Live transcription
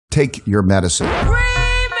Take your medicine.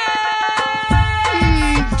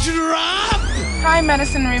 Hi,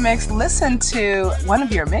 Medicine Remix. Listen to one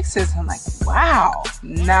of your mixes. I'm like, wow,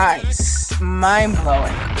 nice,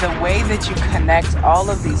 mind-blowing. The way that you connect all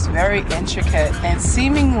of these very intricate and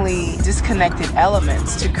seemingly disconnected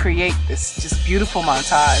elements to create this just beautiful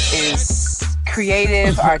montage is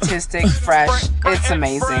creative, artistic, fresh. It's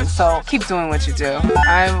amazing. So keep doing what you do.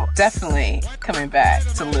 I'm definitely coming back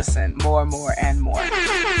to listen more and more and more.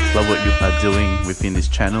 Love what you are doing within this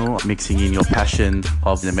channel. Mixing in your passion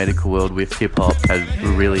of the medical world with hip-hop has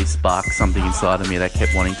really sparked something inside of me that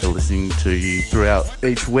kept wanting to listen to you throughout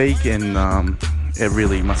each week, and it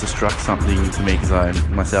really must have struck something to me because I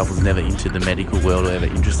myself was never into the medical world or ever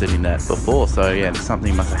interested in that before. So yeah,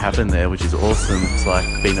 something must have happened there, which is awesome. It's like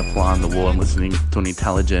being a fly on the wall and listening to an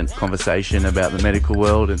intelligent conversation about the medical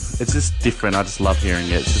world, and it's just different. I just love hearing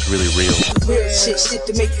it. It's just really real. Real shit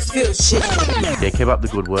to make you feel shit. Yeah, keep up the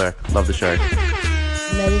good work. Love the show.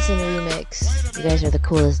 Medicine Remix. You guys are the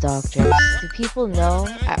coolest doctors. Do people know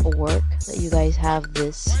at work that you guys have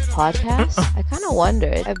this podcast? I kind of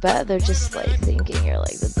wondered. I bet they're just like thinking you're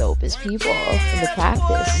like the dopest people in the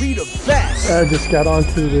practice. We the best. I just got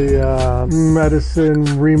onto the Medicine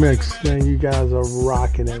Remix. Man, you guys are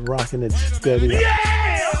rocking it steady. Yeah!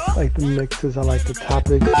 I like the mixes, I like the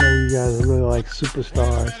topics. Man, you guys are really like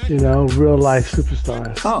superstars. You know, real life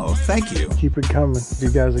superstars. Oh, thank you. Keep it coming. You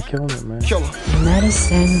guys are killing it, man. Killer.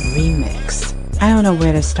 Medicine Remix. I don't know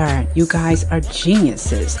where to start. You guys are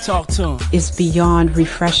geniuses. Talk to them. It's beyond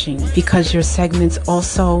refreshing because your segments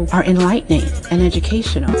also are enlightening and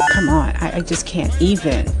educational. Come on, I just can't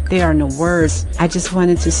even. There are no words. I just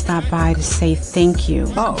wanted to stop by to say thank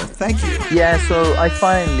you. Oh, thank you. Yeah, so I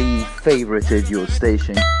finally favorited your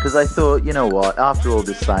station because I thought, you know what, after all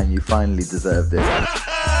this time, you finally deserved it.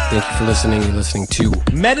 Thank you for listening. You're listening to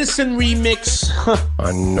Medicine Remix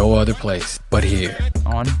on no other place but here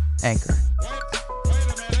on Anchor.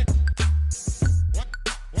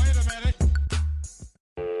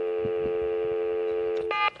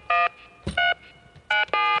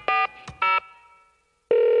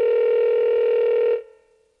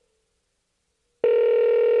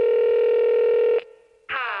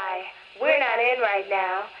 Right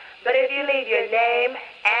now, but if you leave your name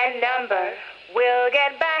and number, we'll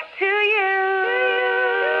get back to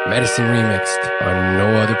you. Medicine Remixed on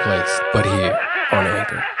no other place but here on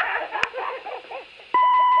Anchor.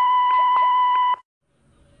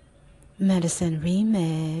 Medicine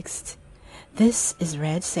Remixed. This is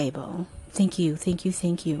Red Sable. Thank you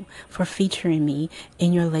for featuring me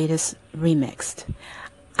in your latest Remixed.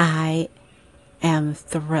 I am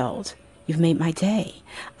thrilled. You've made my day.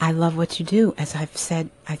 I love what you do. As I've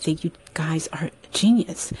said, I think you guys are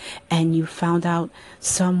genius. And you found out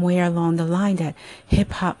somewhere along the line that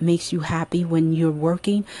hip-hop makes you happy when you're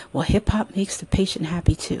working. Well, hip-hop makes the patient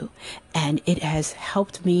happy too. And it has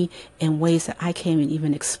helped me in ways that I can't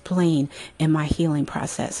even explain in my healing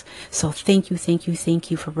process. So thank you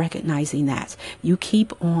for recognizing that. You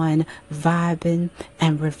keep on vibing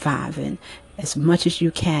and reviving as much as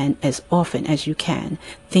you can, as often as you can.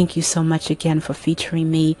 Thank you so much again for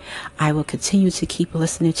featuring me. I will continue to keep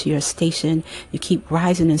listening to your station. You keep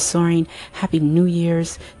rising and soaring. Happy New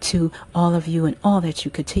Year's to all of you and all that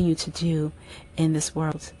you continue to do in this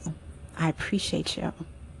world. I appreciate you.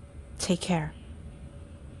 Take care.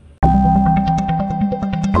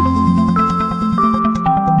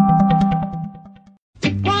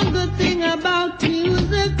 One good thing about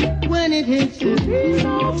music when it hits you.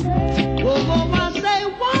 I say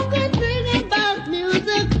one good thing about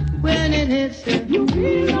music when it hits you. You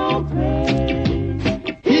feel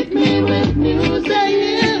okay. Hit me with music,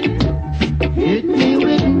 yeah. Hit me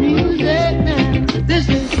with music now. This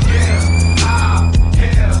is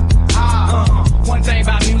one thing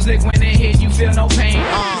about music when it hit you feel no pain.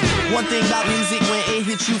 One thing about music when it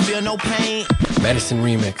hits you feel no pain. Medicine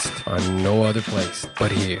Remixed on no other place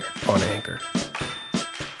but here on Anchor.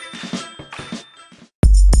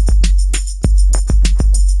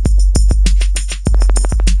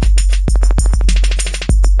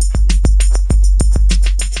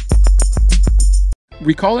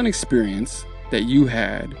 Recall an experience that you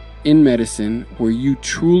had in medicine where you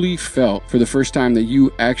truly felt for the first time that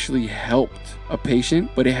you actually helped a patient,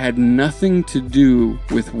 but it had nothing to do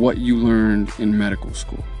with what you learned in medical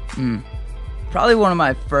school. Probably one of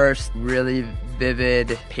my first really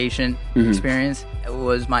vivid patient experience. It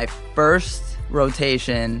was my first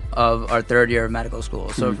rotation of our third year of medical school.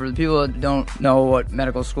 So for the people that don't know what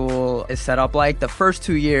medical school is set up like, the first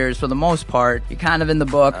 2 years, for the most part, you're kind of in the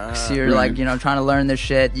books. You're like, you know, trying to learn this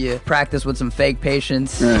shit. You practice with some fake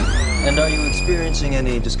patients. And are you experiencing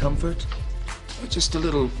any discomfort? just a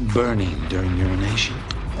little burning during urination.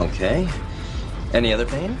 Okay. Any other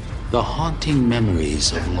pain? The haunting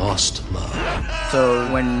memories of lost love. So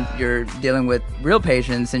when you're dealing with real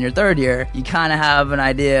patients in your third year, you kind of have an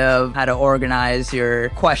idea of how to organize your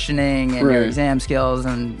questioning and your exam skills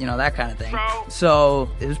and, you know, that kind of thing. So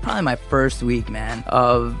it was probably my first week, man,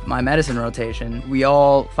 of my medicine rotation. We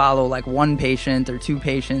all follow like one patient or two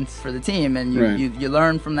patients for the team, and you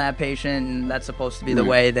learn from that patient, and that's supposed to be the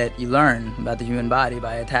way that you learn about the human body,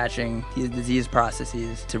 by attaching these disease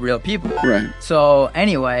processes to real people. Right. So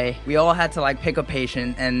anyway, we all had to like pick a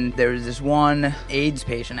patient, and there was this one AIDS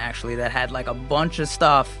patient actually that had like a bunch of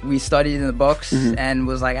stuff we studied in the books and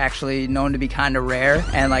was like actually known to be kind of rare,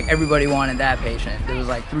 and like everybody wanted that patient. There was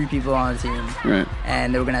like 3 people on the team,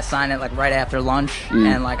 and they were gonna assign it like right after lunch,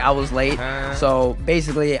 and like I was late, so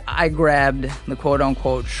basically I grabbed the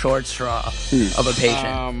quote-unquote short straw of a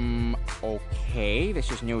patient. Okay, this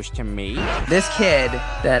is news to me. This kid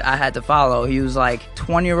that I had to follow, he was like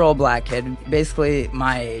 20-year-old black kid, basically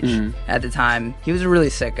my age at the time. He was a really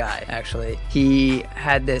sick guy, actually. He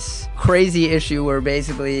had this crazy issue where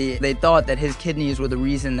basically they thought that his kidneys were the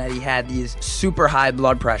reason that he had these super high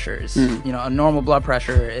blood pressures. You know, a normal blood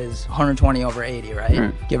pressure is 120 over 80,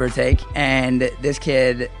 right? Give or take. And this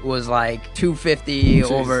kid was like 250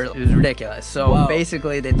 over. It was ridiculous. So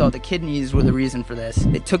basically they thought the kidneys were the reason for this.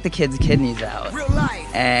 They took the kid's kidneys out.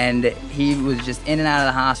 And he was just in and out of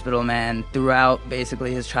the hospital, man, throughout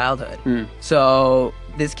basically his childhood. So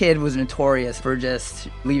this kid was notorious for just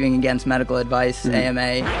leaving against medical advice, AMA.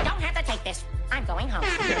 I don't have to take this. I'm going home.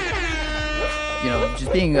 You know,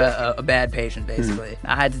 just being a bad patient, basically.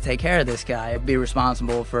 I had to take care of this guy, be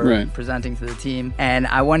responsible for presenting to the team. And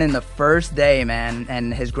I went in the first day, man,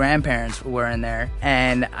 and his grandparents were in there.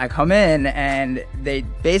 And I come in, and they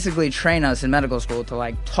basically train us in medical school to,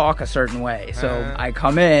 like, talk a certain way. So I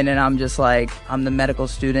come in, and I'm just like, I'm the medical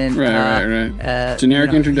student.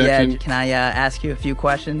 Generic introduction. Yeah, can I ask you a few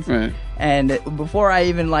questions? And before I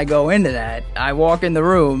even like go into that, I walk in the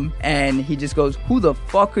room and he just goes, "Who the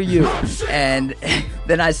fuck are you?" And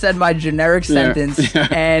then I said my generic sentence,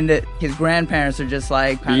 and his grandparents are just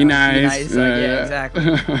like, be nice. Like, yeah,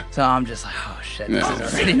 exactly. So I'm just like, oh shit, this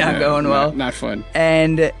is already not going well. Not fun.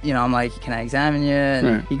 And you know, I'm like, "Can I examine you?"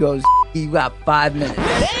 And he goes, "You got 5 minutes."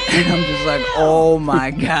 And I'm just like, oh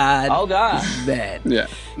my god. Oh god. This is bad. Yeah.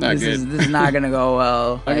 Not This is not gonna go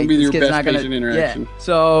well. Not gonna be your best patient interaction. Yeah.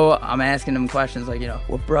 So I'm asking him questions like, you know,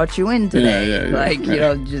 what brought you in today? You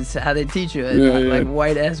know, just how they teach you, like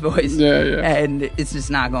white ass voice. And it's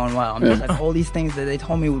just not going well. I'm just like, all these things that they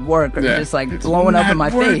told me would work are just like blowing up in my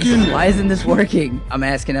face. Why isn't this working? I'm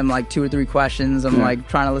asking him like 2 or 3 questions. I'm like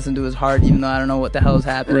trying to listen to his heart, even though I don't know what the hell is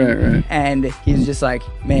happening. And he's just like,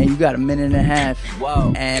 "Man, you got 1.5 minutes."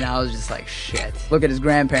 Wow. And I was just like, shit. Look at his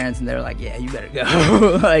grandparents, and they're like, "Yeah, you better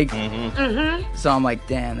go." Like, so I'm like,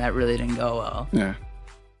 damn, that really didn't go well. Yeah.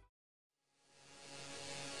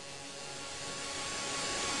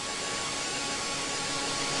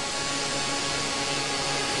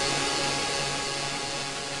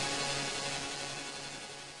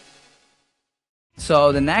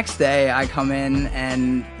 So the next day I come in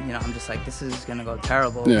and, you know, I'm just like, this is gonna go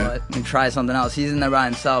terrible, but I'm gonna try something else. He's in there by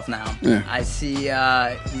himself now. I see he's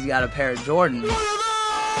got a pair of Jordans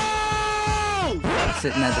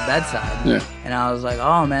sitting at the bedside. And I was like,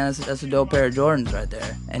 oh man, that's a dope pair of Jordans right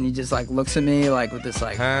there. And he just like looks at me like with this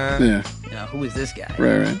like, you know, who is this guy?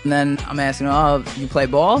 And then I'm asking him, oh, you play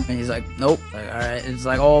ball? And he's like, nope. Like, all right. It's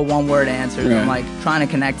like all 1-word answers. I'm like trying to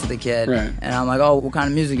connect to the kid. And I'm like, oh, what kind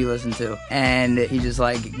of music you listen to? And he just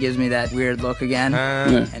like gives me that weird look again.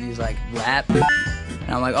 And he's like, rap? And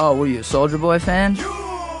I'm like, oh, what are you, a Soulja Boy fan?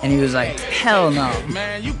 And he was like, hell no.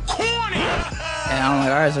 Man, you corny! And I'm like,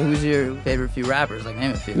 all right, so who's your favorite few rappers? Like,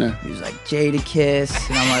 name a few. He was like, Jadakiss.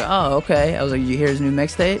 And I'm like, oh, okay. I was like, did you hear his new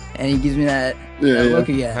mixtape? And he gives me that look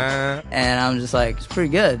again. And I'm just like, it's pretty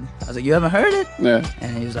good. I was like, you haven't heard it?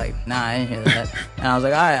 And he was like, nah, I didn't hear that. And I was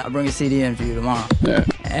like, all right, I'll bring a CD in for you tomorrow.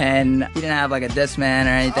 And he didn't have like a Discman or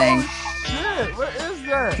anything. Shit, what is that?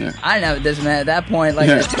 I didn't have a Discman at that point. Like,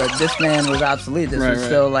 the Discman was obsolete. This was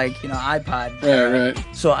still like, you know,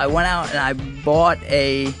 iPod. So I went out and I bought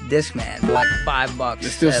a Discman for like $5. You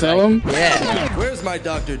still sell them? Yeah. Where's my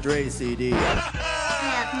Dr. Dre CD? I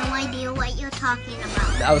have no idea what you're talking about.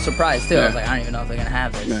 I was surprised too. I was like, I don't even know if they're gonna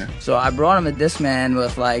have this. So I brought him a Discman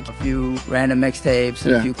with like a few random mixtapes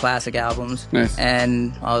and a few classic albums.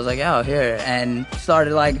 And I was like, oh, here. And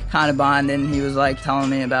started like kind of bonding. He was like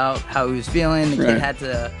telling me about how he was feeling. The kid had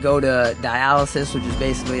to go to dialysis, which is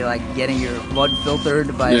basically like getting your blood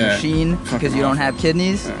filtered by a machine because you don't have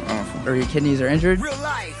kidneys. or your kidneys are injured.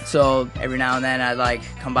 So every now and then I'd like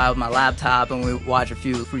come by with my laptop and we watch a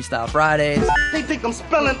few Freestyle Fridays. They think I'm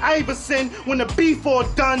spelling Iverson when the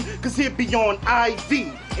B4 done, cause he'll be on IV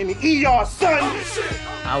in the ER, son.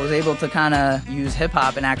 I was able to kind of use hip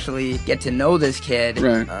hop and actually get to know this kid,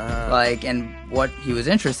 Right. like, and what he was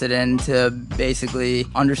interested in, to basically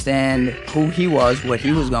understand who he was, what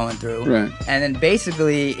he was going through. Right. And then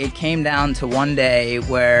basically it came down to one day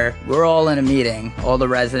where we're all in a meeting, all the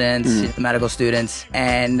residents, the medical students,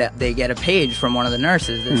 and they get a page from one of the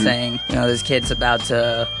nurses that's saying, you know, this kid's about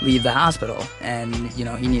to leave the hospital and, you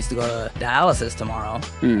know, he needs to go to dialysis tomorrow.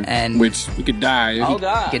 And Which he could die. If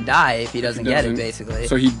he could die if he doesn't get it, basically.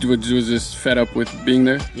 So he was just fed up with being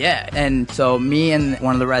there? Yeah, and so me and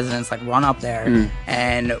one of the residents like run up there,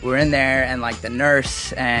 and we're in there, and like the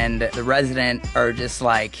nurse and the resident are just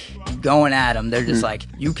like going at him. They're just like,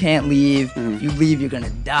 you can't leave. If you leave, you're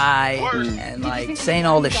gonna die, and like saying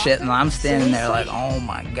all this shit. And I'm standing there like, oh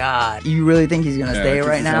my god, you really think he's gonna stay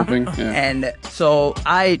right now? And so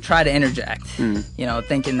I try to interject, you know,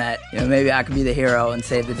 thinking that, you know, maybe I could be the hero and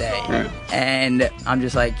save the day. And I'm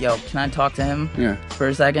just like, yo, can I talk to him for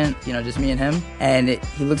a second? You know, just me and him. And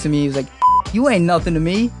he looks at me, he was like, you ain't nothing to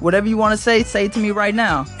me. Whatever you want to say it to me right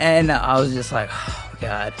now. And I was just like, oh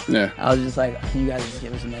God. Yeah. I was just like, can you guys just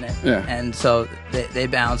give us a minute? Yeah. And so they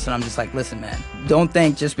bounced, and I'm just like, listen, man, don't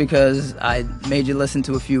think just because I made you listen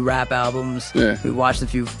to a few rap albums, we watched a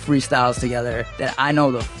few freestyles together, that I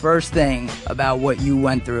know the first thing about what you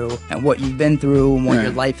went through and what you've been through and what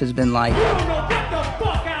your life has been like.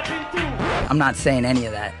 I'm not saying any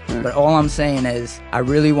of that, but all I'm saying is I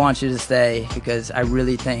really want you to stay, because I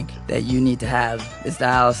really think that you need to have this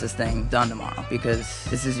dialysis thing done tomorrow, because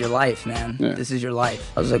this is your life, man. This is your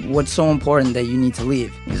life. I was like, what's so important that you need to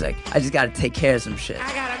leave? He was like, I just gotta take care of some shit.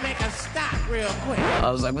 I gotta make a stop real quick.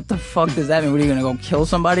 I was like, what the fuck does that mean? What, are you gonna go kill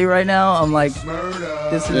somebody right now? I'm like,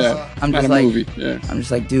 this is, I'm not just a like, movie. I'm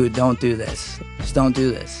just like, dude, don't do this. Just don't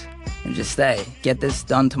do this. And just stay. Get this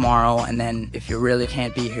done tomorrow, and then if you really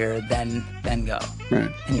can't be here, then go. Right.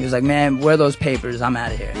 And he was like, man, where are those papers? I'm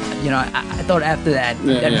out of here. You know, I thought after that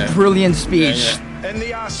brilliant speech And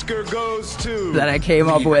the Oscar goes to that I came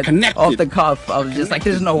up with off the cuff, I was just like,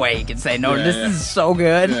 there's no way he can say no. This is so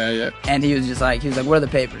good. And he was like, where are the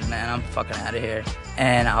papers, man? I'm fucking out of here.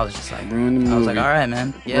 And I was just like, I was like, all right,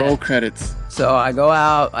 man. Roll credits. So I go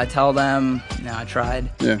out, I tell them, you know, I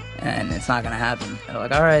tried, Yeah. and it's not gonna happen. They're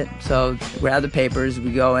like, all right. So we grab the papers,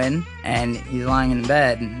 we go in, and he's lying in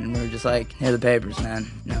bed, and we're just like, here are the papers, man.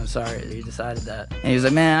 You know, sorry that you decided that. And he was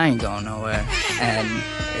like, man, I ain't going nowhere. And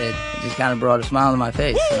it just kind of brought a smile to my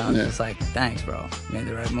face, and I was just like, thanks, bro. You made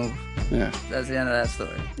the right move. Yeah. That's the end of that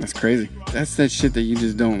story. That's crazy. That's that shit that you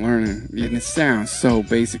just don't learn. And it sounds so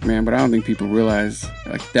basic, man, but I don't think people realize,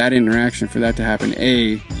 like, that interaction, for that to happen,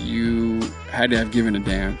 you had to have given a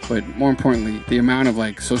damn. But more importantly, the amount of,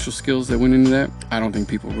 like, social skills that went into that, I don't think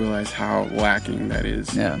people realize how lacking that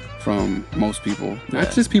is from most people.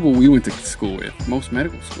 Not just people we went to school with, most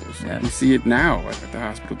medical schools. We see it now at the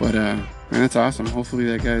hospital. But, man, that's awesome. Hopefully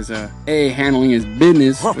that guy's, A, handling his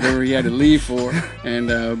business, whatever he had to leave for, and,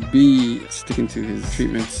 B, sticking to his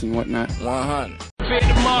treatments and whatnot. 100. Fear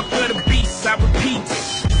the mark of the beast, I repeat.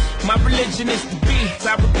 My religion is the beat,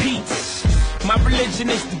 I repeat. My religion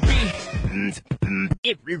is the beat. And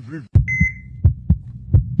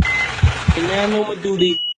now I know what do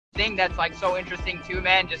the thing that's like so interesting too,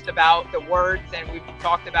 man, just about the words, and we've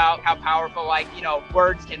talked about how powerful, like, you know,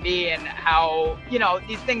 words can be, and how, you know,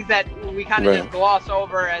 these things that we kind of just gloss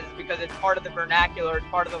over as because it's part of the vernacular, it's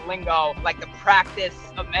part of the lingo, like the practice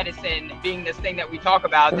of medicine being this thing that we talk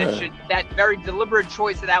about, that very deliberate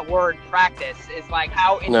choice of that word practice is like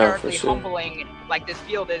how inherently humbling like this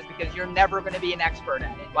field is, because you're never going to be an expert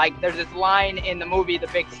at it. Like there's this line in the movie The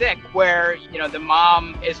Big Sick where, you know, the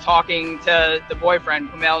mom is talking to the boyfriend,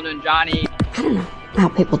 Kumail Nanjiani. I don't know how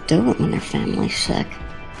people do it when their family's sick.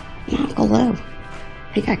 My Uncle Lou,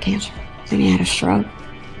 he got cancer, then he had a stroke,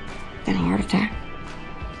 then a heart attack,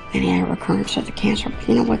 then he had a recurrence of the cancer. But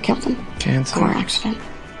you know what killed him? Cancer. Car accident.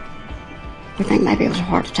 We think maybe it was a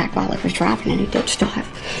heart attack while he was driving, and he did still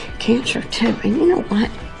have cancer too. And you know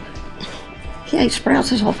what? He ate sprouts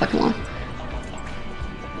his whole fucking life.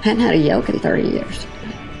 Hadn't had a yolk in 30 years.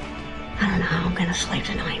 I don't know how I'm gonna sleep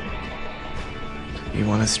tonight. You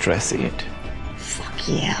want to stress eat? Fuck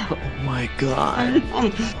yeah. Oh my god.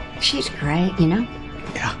 She's great, you know?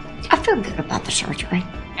 Yeah. I feel good about the surgery.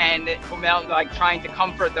 And Kumail like trying to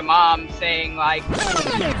comfort the mom, saying like,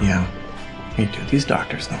 Yeah, me too. These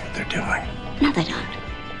doctors know what they're doing. No, they don't.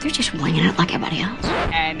 They're just winging it like everybody else.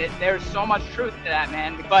 and there's so much truth to that,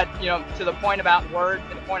 man. But, you know, to the point about words,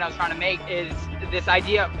 the point I was trying to make is this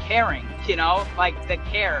idea of caring, you know, like the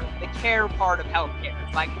care part of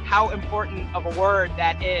healthcare, like how important of a word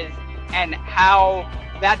that is, and how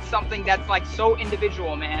that's something that's like so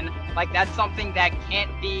individual, man. Like that's something that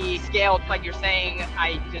can't be scaled. Like you're saying,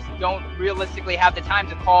 I just don't realistically have the time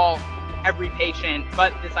to call every patient,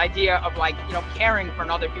 but this idea of like, you know, caring for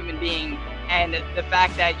another human being, and the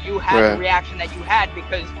fact that you had the reaction that you had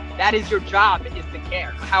because that is your job, is to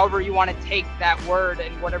care. However you want to take that word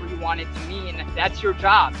and whatever you want it to mean, that's your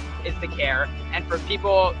job, is to care. And for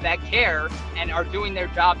people that care and are doing their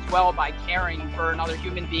jobs well by caring for another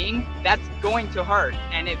human being, that's going to hurt.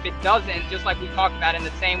 And if it doesn't, just like we talked about, in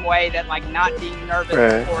the same way that like not being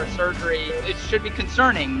nervous before surgery, it should be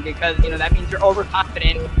concerning, because, you know, that means you're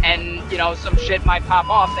overconfident and, you know, some shit might pop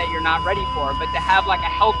off that you're not ready for. But to have like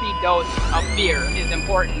a healthy dose of fear is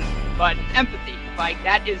important. But empathy, like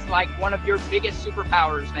that is like one of your biggest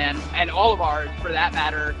superpowers, man, and all of ours for that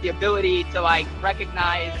matter. The ability to like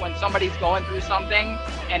recognize when somebody's going through something,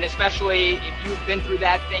 and especially if you've been through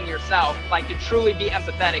that thing yourself, like to truly be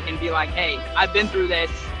empathetic and be like, hey, I've been through this,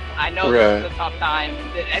 I know this is a tough time.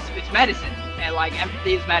 It's medicine, and like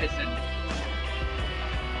empathy is medicine.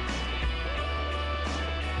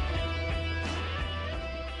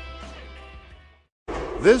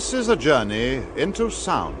 This is a journey into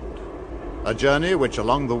sound. A journey which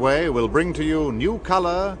along the way will bring to you new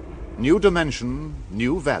color, new dimension,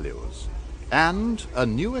 new values, and a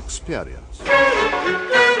new experience.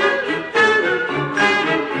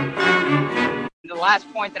 The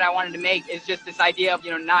last point that I wanted to make is just this idea of, you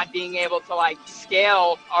know, not being able to like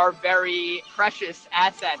scale our very precious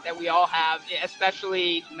asset that we all have,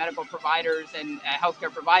 especially medical providers and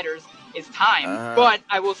healthcare providers, is time. But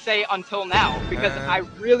I will say until now, because I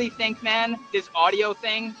really think, man, this audio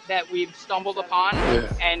thing that we've stumbled upon,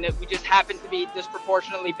 and we just happen to be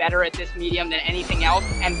disproportionately better at this medium than anything else,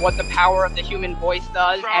 and what the power of the human voice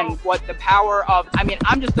does, and what the power of, I mean,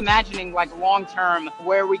 I'm just imagining like long term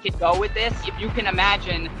where we could go with this. If you can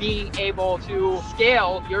imagine being able to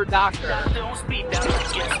scale your doctor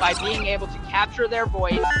by being able to capture their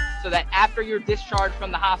voice, so that after you're discharged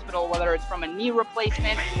from the hospital, whether it's from a knee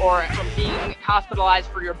replacement or from being hospitalized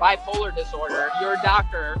for your bipolar disorder, your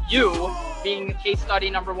doctor, you being case study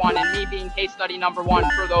number one and me being case study number one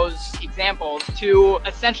for those examples, to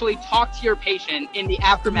essentially talk to your patient in the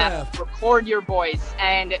aftermath, record your voice,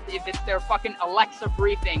 and if it's their fucking Alexa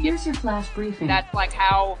briefing, here's your flash briefing. That's like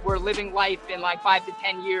how we're living life in like 5 to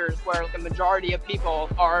 10 years, where the majority of people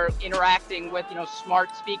are interacting with, you know,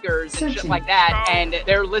 smart speakers and shit like that, and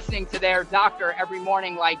they're listening to their doctor every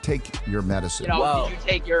morning, like, take your medicine. You know, did you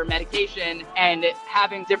take your medication, and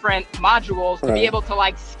having different modules to be able to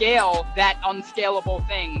like scale that unscalable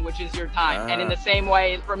thing, which is your time. And in the same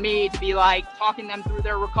way for me to be like talking them through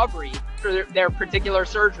their recovery for their particular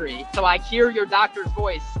surgery, to like hear your doctor's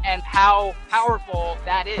voice and how powerful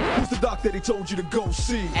that is. Who's the doc that he told you to go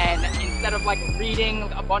see? And instead of like reading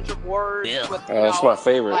a bunch of words with, that's my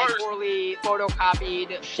favorite. like poorly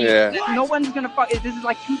photocopied sheets, no one's gonna this is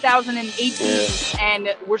like 2018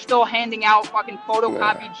 and we're still handing out fucking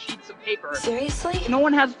photocopied sheets of paper. Seriously? No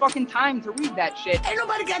one has fucking time to read that shit. Ain't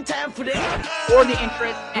nobody got time for that. Or the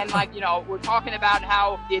interest, and like, you know, we're talking about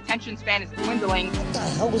how the attention span is dwindling. What the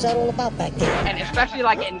hell was that all about back there? And especially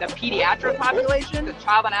like in the pediatric population, the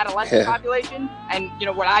child and adolescent population, and you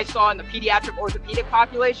know what I saw in the pediatric orthopedic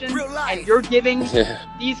population, and you're giving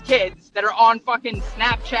these kids that are on fucking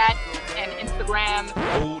Snapchat and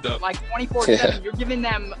Instagram like 24/7, you're giving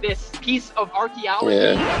them this piece of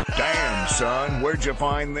archaeology. Damn, son, where'd you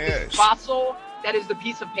find this? Fossil that is the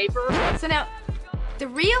piece of paper. So now, the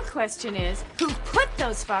real question is, who put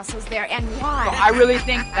those fossils there and why? So I really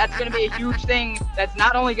think that's going to be a huge thing that's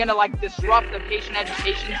not only going to like disrupt the patient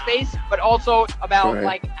education space, but also about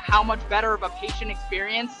like how much better of a patient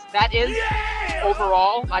experience that is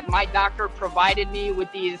overall. Like my doctor provided me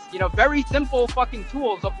with these, you know, very simple fucking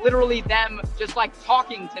tools of literally them just like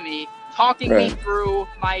talking to me, me through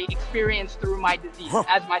my experience through my disease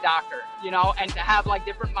as my doctor, you know, and to have like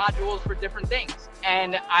different modules for different things.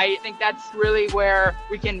 And I think that's really where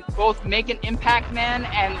we can both make an impact, man,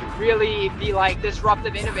 and really be like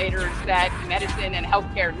disruptive innovators that medicine and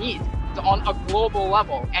healthcare needs on a global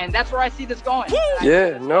level. And that's where I see this going.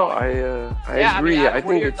 Yeah, no, I agree. I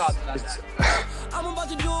think it's I'm about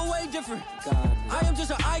to do it way different. I am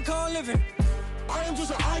just an icon living. I am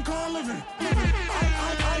just an icon living.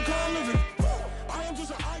 Icon living. I am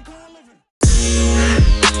just an icon living.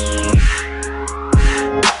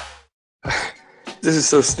 This is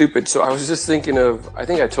so stupid. So I was just thinking of, I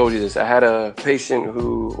think I told you this. I had a patient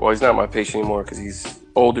who, well, he's not my patient anymore because he's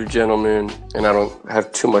older gentleman, and I don't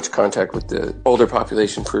have too much contact with the older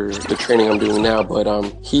population for the training I'm doing now, but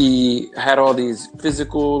he had all these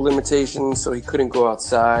physical limitations, so he couldn't go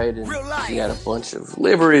outside, and he had a bunch of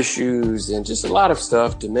liver issues and just a lot of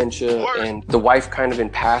stuff, dementia, and the wife kind of in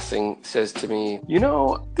passing says to me, you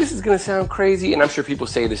know, this is gonna sound crazy, and I'm sure people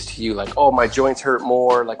say this to you, like, oh, my joints hurt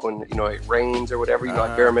more, like when, you know, it rains or whatever, you know,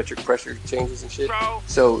 like barometric pressure changes and shit.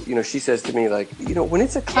 So, you know, she says to me, like, you know, when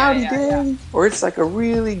it's a cloudy day or it's like a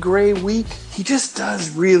really gray week, he just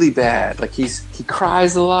does really bad. Like he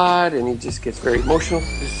cries a lot and he just gets very emotional.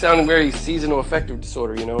 It's sounding very seasonal affective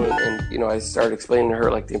disorder, you know, and you know, I started explaining to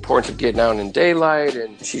her like the importance of getting out in daylight,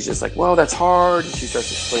 and she's just like, well, that's hard, and she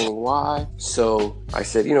starts explaining why. So I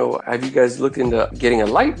said, you know, have you guys looked into getting a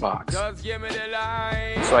light box? So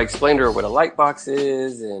I explained to her what a light box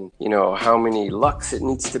is and, you know, how many lux it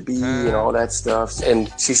needs to be and all that stuff.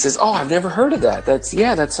 And she says, oh, I've never heard of that.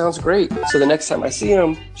 That sounds great. So the next time I see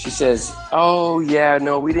him, she says, oh, yeah,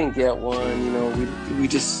 no, we didn't get one. You know, we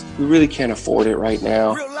really can't afford it right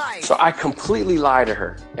now. So I completely lie to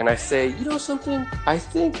her and I say, you know something? I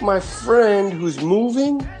think my friend who's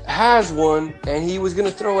moving has one and he was going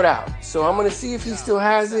to throw it out. So I'm going to see if he still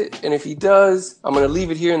has it. And if he does, I'm going to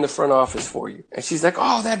leave it here in the front office for you. And she's like,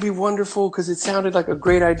 oh, that'd be wonderful because it sounded like a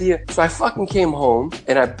great idea. So I fucking came home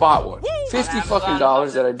and I bought one. $50 fucking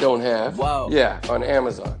that I don't have. Wow. Yeah, on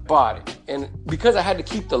Amazon. Bought it. And because I had to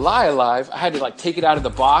keep the lie alive, I had to like take it out of the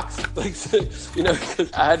box. Like, you know,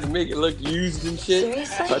 because I had to make it look used and shit.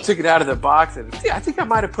 Seriously? So I took it out of the box and I think I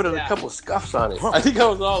might have put a couple scuffs on it. I think I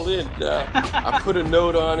was all in. I put a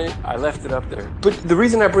note on it. I left it up there. But the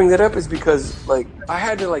reason I bring that up is because like I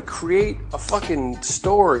had to like create a fucking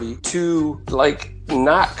story to like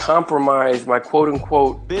not compromise my quote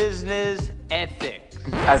unquote business ethic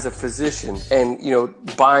as a physician and, you know,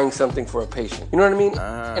 buying something for a patient. You know what I mean?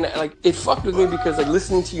 And like it fucked with me because like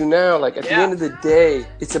listening to you now, like at the end of the day,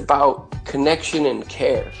 it's about connection and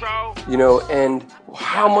care, you know, and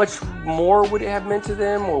how much more would it have meant to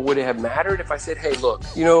them, or would it have mattered if I said, hey, look,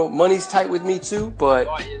 you know, money's tight with me too, but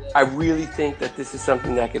I really think that this is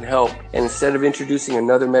something that can help. And instead of introducing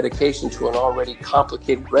another medication to an already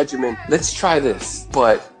complicated regimen, let's try this.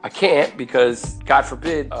 But I can't because, God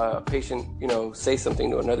forbid, a patient, you know, say something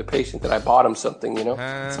to another patient that I bought him something, you know.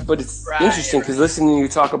 But it's interesting because listening to you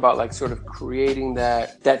talk about like sort of creating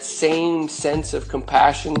that same sense of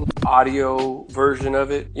compassion, audio version of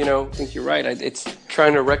it, you know, I think you're right. It's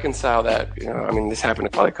trying to reconcile that, you know. I mean, this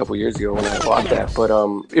happened probably a couple years ago when I bought that, but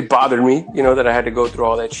it bothered me, you know, that I had to go through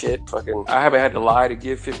all that shit. Fucking, I haven't had to lie to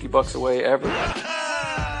give $50 away ever.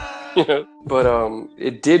 You know, but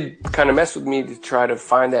it did kind of mess with me to try to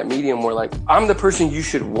find that medium where like I'm the person you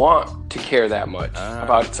should want to care that much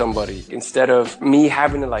about somebody instead of me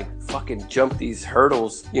having to like fucking jump these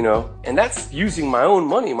hurdles, you know. And that's using my own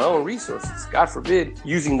money, my own resources. God forbid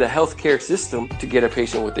using the healthcare system to get a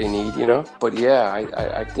patient what they need, you know. But yeah,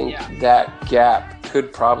 I think that gap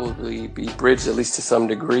could probably be bridged at least to some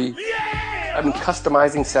degree. I mean,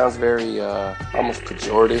 customizing sounds very almost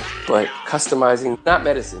pejorative, but customizing, not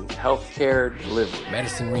medicine, healthcare delivery.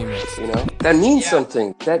 Medicine remix. You know, that means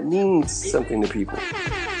something. That means something to people.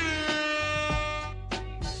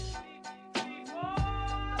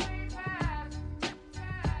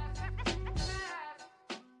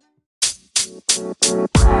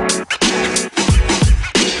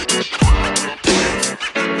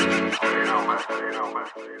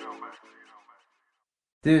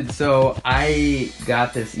 Dude, so I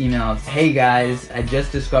got this email. Hey guys, I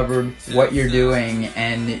just discovered what you're doing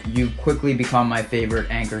and you've quickly become my favorite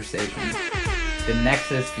anchor station. The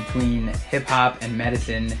nexus between hip-hop and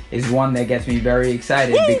medicine is one that gets me very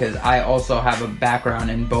excited because I also have a background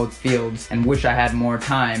in both fields and wish I had more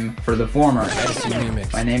time for the former.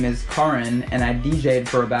 My name is Karan and I DJ'd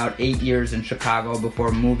for about 8 years in Chicago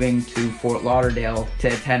before moving to Fort Lauderdale to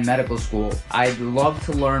attend medical school. I'd love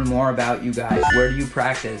to learn more about you guys. Where do you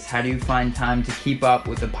practice? How do you find time to keep up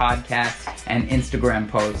with the podcasts and Instagram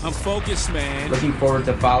posts? I'm focused, man. Looking forward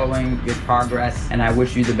to following your progress and I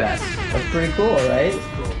wish you the best. That's pretty cool. Right?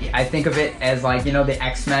 I think of it as like, you know, the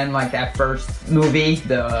X-Men, like that first movie,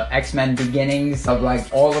 the X-Men beginnings of like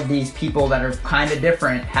all of these people that are kind of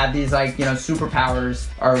different, have these like, you know, superpowers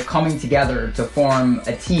are coming together to form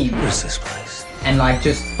a team. Where's this place? And like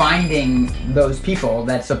just finding those people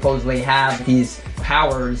that supposedly have these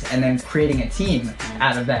powers and then creating a team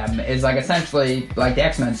out of them is like essentially like the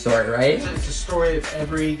X-Men story, right? It's a story of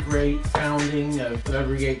every great founding, of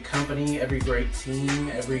every great company, every great team,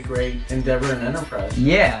 every great endeavor and enterprise.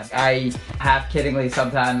 Yeah, I half-kiddingly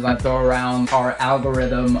sometimes I throw around our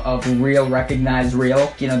algorithm of real recognize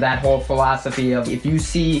real. You know, that whole philosophy of if you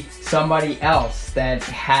see somebody else that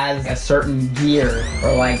has a certain gear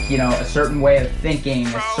or like, you know, a certain way of thinking,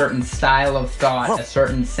 a certain style of thought, a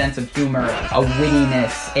certain sense of humor, a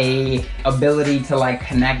wittiness, a ability to like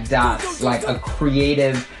connect dots, like a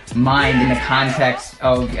creative mind in the context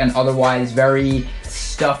of an otherwise very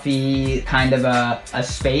stuffy kind of a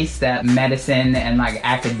space that medicine and like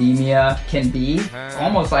academia can be.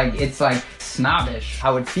 Almost like it's like snobbish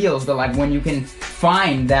how it feels, but like when you can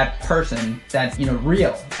find that person that's, you know,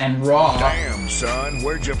 real and raw. Damn, son,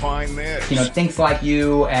 where'd you find this? You know, thinks like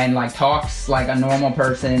you and like talks like a normal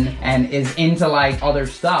person and is into like other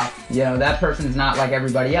stuff. You know, that person's not like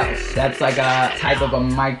everybody else. That's like a type of a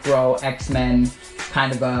micro X-Men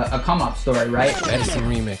kind of a come-up story, right? Medicine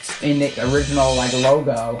Remix. In the original like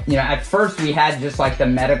logo, you know, at first we had just like the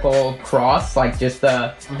medical cross, like just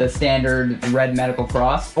the standard red medical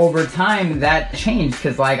cross. Over time that changed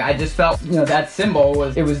because like I just felt, you know, that symbol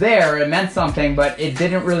was there, it meant something, but it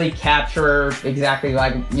didn't really capture exactly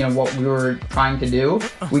like, you know, what we were trying to do.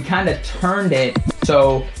 We kind of turned it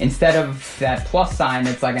so instead of that plus sign,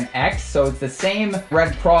 it's like an X, so it's the same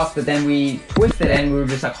red cross, but then we twisted it and we were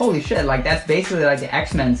just like, holy shit, like that's basically like the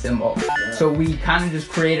X-Men symbol. So we kind of just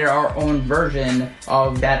created our own version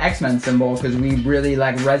of that X-Men symbol because we really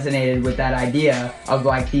like resonated with that idea of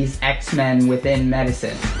like these X-Men within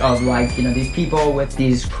medicine, of like, you know, these people with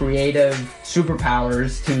these creative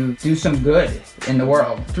superpowers to do some good in the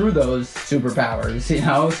world through those superpowers, you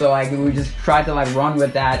know? So like we just tried to like run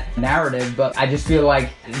with that narrative, but I just feel like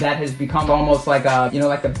that has become almost like a, you know,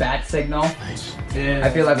 like a bat signal. Nice. Yeah. I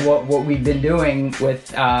feel like what we've been doing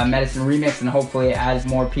with Medicine Remix, and hopefully as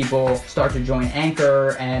more people start to join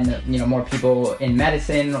Anchor and, you know, more people in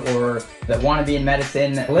medicine or that want to be in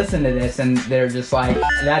medicine listen to this and they're just like,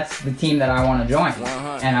 that's the team that I want to join.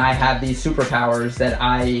 And I have these superpowers that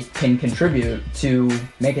I can contribute to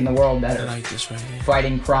making the world better. I like this right here.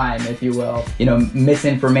 Fighting crime, if you will. You know,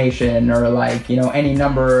 misinformation or like, you know, any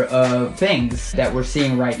number of things that we're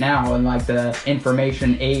seeing right now and like the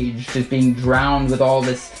information age just being drowned with all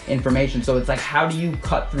this information. So it's like, how do you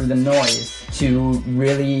cut through the noise to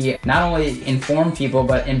really not only inform people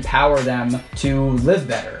but empower them to live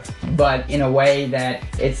better, but in a way that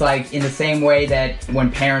it's like in the same way that when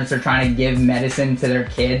parents are trying to give medicine to their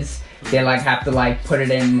kids, they like have to like put it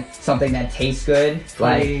in something that tastes good,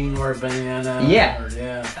 Pudding like or banana. yeah. Or,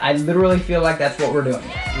 yeah. I literally feel like that's what we're doing.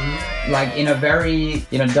 Like in a very,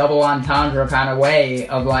 you know, double entendre kind of way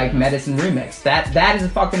of like Medicine Remix. That is a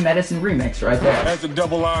fucking Medicine Remix right there. That's a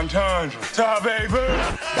double entendre. Ta baby.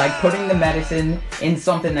 Like putting the medicine in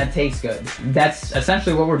something that tastes good. That's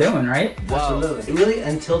essentially what we're doing, right? Absolutely. Really,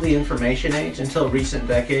 until the information age, until recent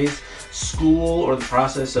decades, school or the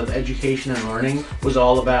process of education and learning was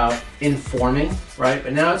all about informing, right?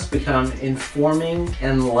 But now it's become informing,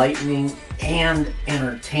 enlightening, and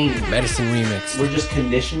entertaining. Medicine Remix. We're just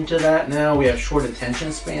conditioned to that now. We have short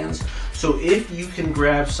attention spans. So if you can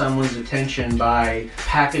grab someone's attention by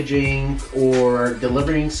packaging or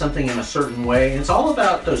delivering something in a certain way, it's all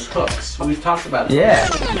about those hooks. We've talked about it. Yeah.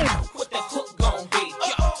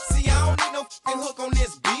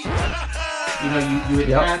 You know, you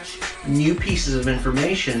attach new pieces of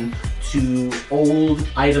information to old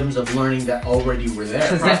items of learning that already were there.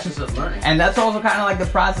 Process of learning. And that's also kind of like the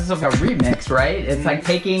process of a remix, right? It's like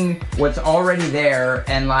taking what's already there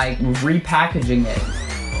and like repackaging it.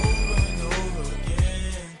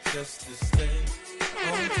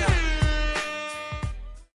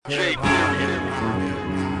 The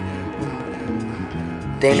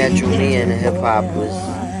thing that drew me into hip-hop was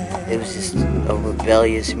it was just a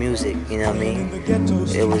rebellious music, you know what I mean?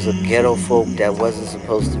 It was a ghetto folk that wasn't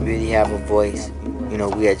supposed to really have a voice. You know,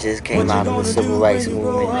 we had just came out of the civil rights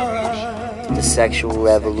movement, the sexual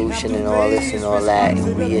revolution and all this and all that,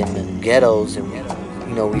 and we in the ghettos and,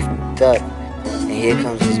 you know, we f***ed up. And here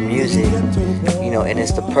comes this music, you know, and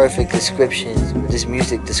it's the perfect description. This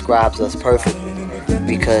music describes us perfectly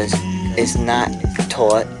because it's not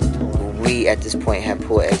taught. We at this point have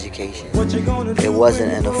poor education. It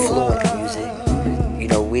wasn't an affluent music. You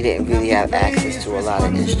know, we didn't really have access to a lot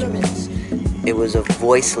of instruments. It was a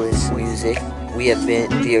voiceless music. We have been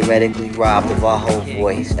theoretically robbed of our whole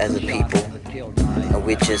voice as a people. And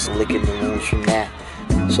we're just licking the wounds from that.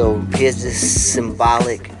 So here's this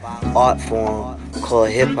symbolic art form called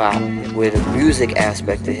hip-hop, where the music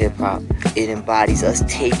aspect of hip-hop, it embodies us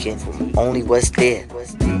taking only what's there.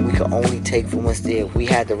 We can only take from what's there. We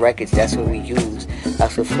had the records, that's what we use.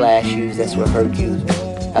 That's what Flash used, that's what Herc used,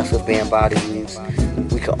 that's what Bambaataa used.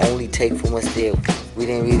 We can only take from what's there. We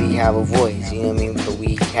didn't really have a voice, you know what I mean? So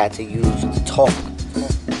we had to use the talk.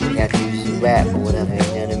 We had to use the rap or whatever, you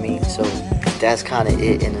know what I mean? So that's kind of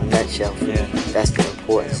it in a nutshell for me. That's the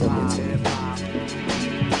importance of it to me.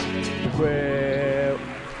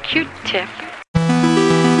 Q-tip.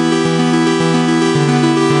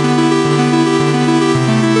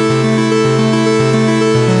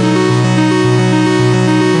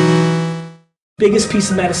 Biggest piece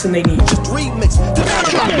of medicine they need. Just remix.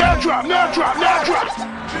 Now drop.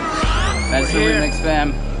 Medicine Remix,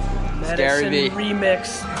 fam. Scary Medicine B.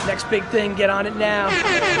 Remix. Next big thing, get on it now.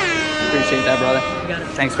 Appreciate that, brother. You got it.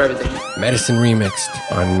 Thanks for everything. Medicine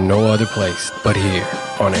Remixed on no other place but here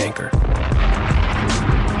on Anchor.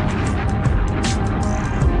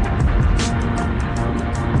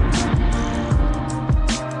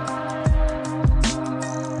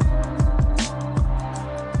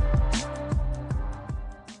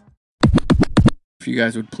 If you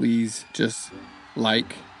guys would please just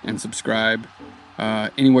like and subscribe.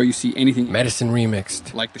 Anywhere you see anything Medicine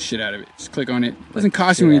Remixed, like the shit out of it. Just click on it. Doesn't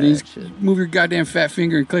cost you anything. Just move your goddamn fat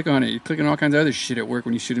finger and click on it. You're clicking all kinds of other shit at work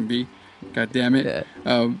when you shouldn't be. God damn it.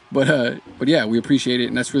 Yeah. But yeah, we appreciate it,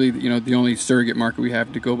 and that's really the only surrogate market we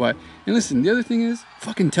have to go by. And listen, the other thing is,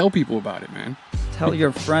 fucking tell people about it, man. Tell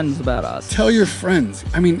your friends about us. Tell your friends.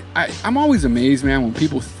 I mean, I'm always amazed, man, when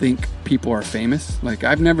people think people are famous. Like,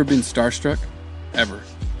 I've never been starstruck, ever.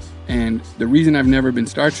 And the reason I've never been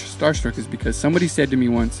starstruck is because somebody said to me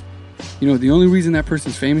once, the only reason that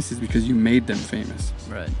person's famous is because you made them famous.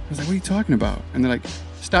 Right. I was like, what are you talking about? And they're like,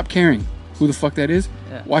 stop caring who the fuck that is.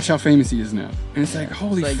 Yeah. Watch how famous he is now. And it's like,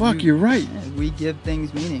 holy fuck, you're right. Yeah, we give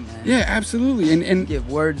things meaning, man. Yeah, absolutely. And we give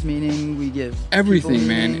words meaning, we give everything,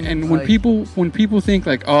 man. meaning, And like, when people think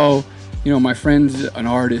like, oh, my friend's an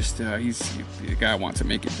artist, the guy wants to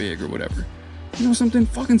make it big or whatever. You know something?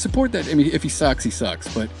 Fucking support that. I mean, if he sucks, he sucks.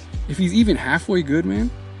 But if he's even halfway good, man,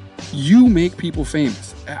 you make people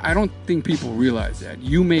famous. I don't think people realize that.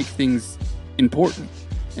 You make things important.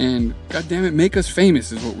 And God damn it, make us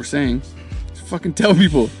famous is what we're saying. Just fucking tell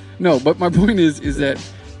people. No, but my point is that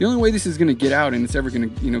the only way this is gonna get out and it's ever gonna,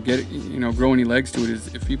 grow any legs to it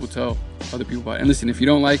is if people tell other people about it. And listen, if you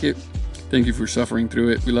don't like it, thank you for suffering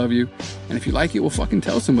through it. We love you. And if you like it, well, fucking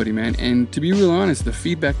tell somebody, man. And to be real honest, the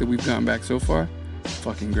feedback that we've gotten back so far,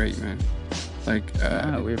 fucking great, man. Like,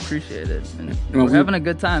 we appreciate it. And we're having a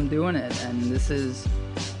good time doing it. And this is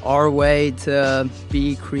our way to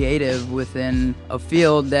be creative within a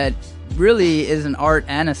field that really is an art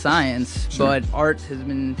and a science, but art has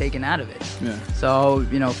been taken out of it. Yeah. So,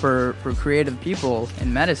 for creative people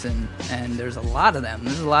in medicine, and there's a lot of them.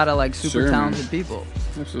 There's a lot of like super talented people.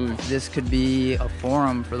 Absolutely. This could be a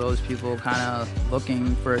forum for those people kind of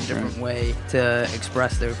looking for a different way to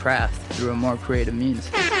express their craft through a more creative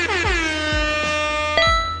means.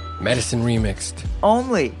 Medicine Remixed.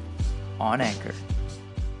 Only on Anchor.